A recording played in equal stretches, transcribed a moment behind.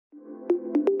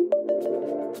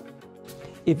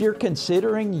If you're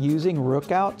considering using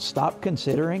Rookout, stop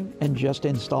considering and just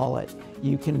install it.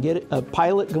 You can get a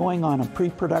pilot going on a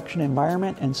pre-production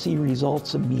environment and see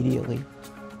results immediately.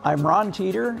 I'm Ron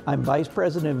Teeter. I'm Vice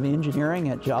President of Engineering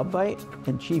at Jobvite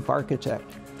and Chief Architect.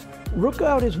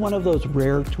 Rookout is one of those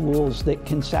rare tools that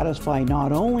can satisfy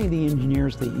not only the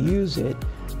engineers that use it,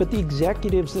 but the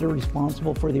executives that are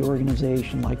responsible for the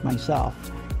organization, like myself.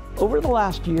 Over the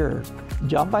last year,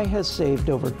 Jobvite has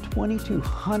saved over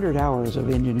 2,200 hours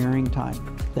of engineering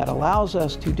time. That allows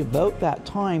us to devote that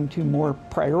time to more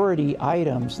priority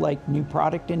items like new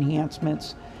product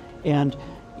enhancements and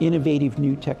innovative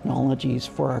new technologies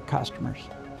for our customers.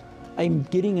 I'm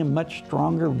getting a much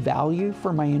stronger value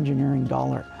for my engineering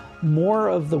dollar. More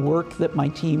of the work that my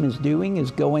team is doing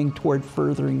is going toward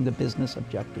furthering the business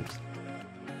objectives.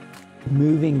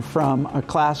 Moving from a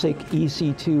classic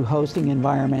EC2 hosting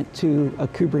environment to a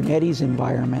Kubernetes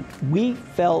environment, we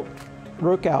felt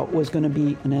Rookout was going to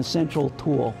be an essential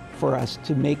tool for us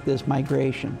to make this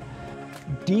migration.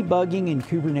 Debugging in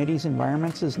Kubernetes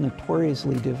environments is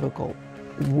notoriously difficult.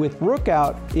 With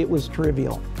Rookout, it was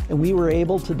trivial, and we were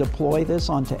able to deploy this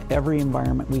onto every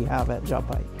environment we have at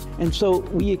Jobvite. And so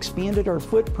we expanded our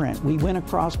footprint. We went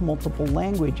across multiple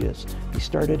languages. We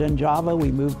started in Java,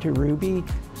 we moved to Ruby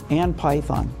and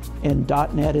Python, and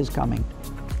 .NET is coming.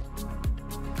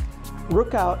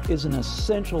 Rookout is an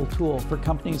essential tool for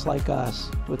companies like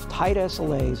us with tight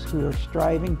SLAs who are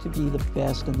striving to be the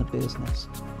best in the business.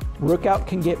 Rookout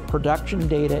can get production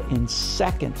data in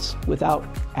seconds without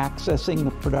accessing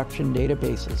the production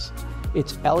databases.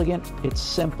 It's elegant, it's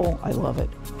simple, I love it.